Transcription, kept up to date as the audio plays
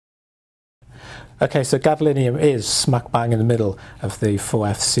Okay, so gadolinium is smack bang in the middle of the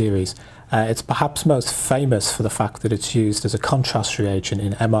 4F series. It's perhaps most famous for the fact that it's used as a contrast reagent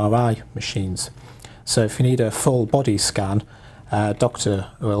in MRI machines. So if you need a full body scan, a doctor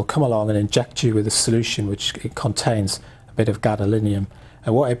will come along and inject you with a solution which contains a bit of gadolinium.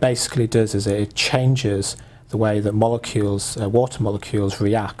 And what it basically does is it changes the way that molecules, water molecules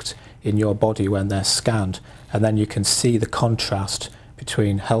react in your body when they're scanned. And then you can see the contrast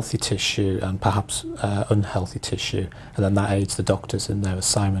between healthy tissue and perhaps unhealthy tissue, and then that aids the doctors in their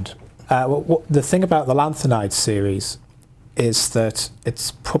assignment. The thing about the lanthanide series is that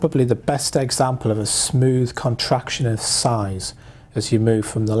it's probably the best example of a smooth contraction of size as you move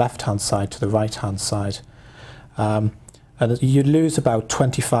from the left-hand side to the right-hand side. And you lose about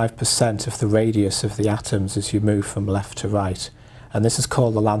 25% of the radius of the atoms as you move from left to right. And this is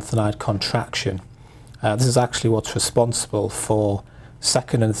called the lanthanide contraction. This is actually what's responsible for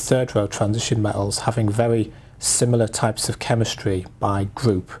second and third row transition metals having very similar types of chemistry by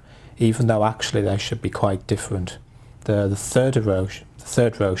group, even though actually they should be quite different. The third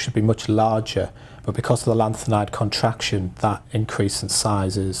row should be much larger, but because of the lanthanide contraction, that increase in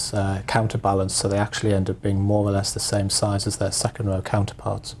size is counterbalanced, so they actually end up being more or less the same size as their second row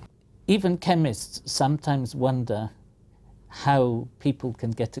counterparts. Even chemists sometimes wonder how people can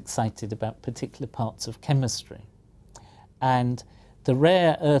get excited about particular parts of chemistry. And the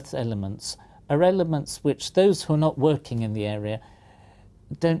rare earth elements are elements which those who are not working in the area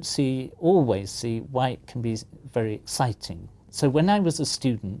don't always see why it can be very exciting. So when I was a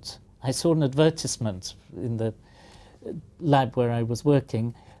student, I saw an advertisement in the lab where I was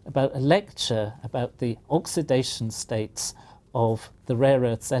working about a lecture about the oxidation states of the rare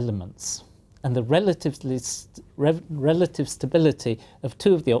earths elements and the relative stability of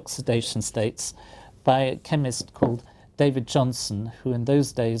two of the oxidation states by a chemist called David Johnson, who in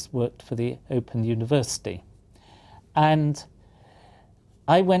those days worked for the Open University. And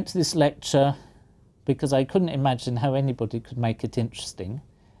I went to this lecture because I couldn't imagine how anybody could make it interesting.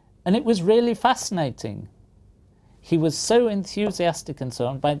 And it was really fascinating. He was so enthusiastic and so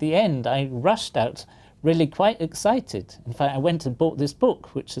on. By the end, I rushed out really quite excited. In fact, I went and bought this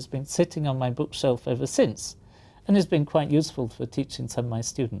book, which has been sitting on my bookshelf ever since, and has been quite useful for teaching some of my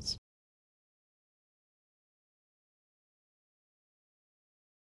students.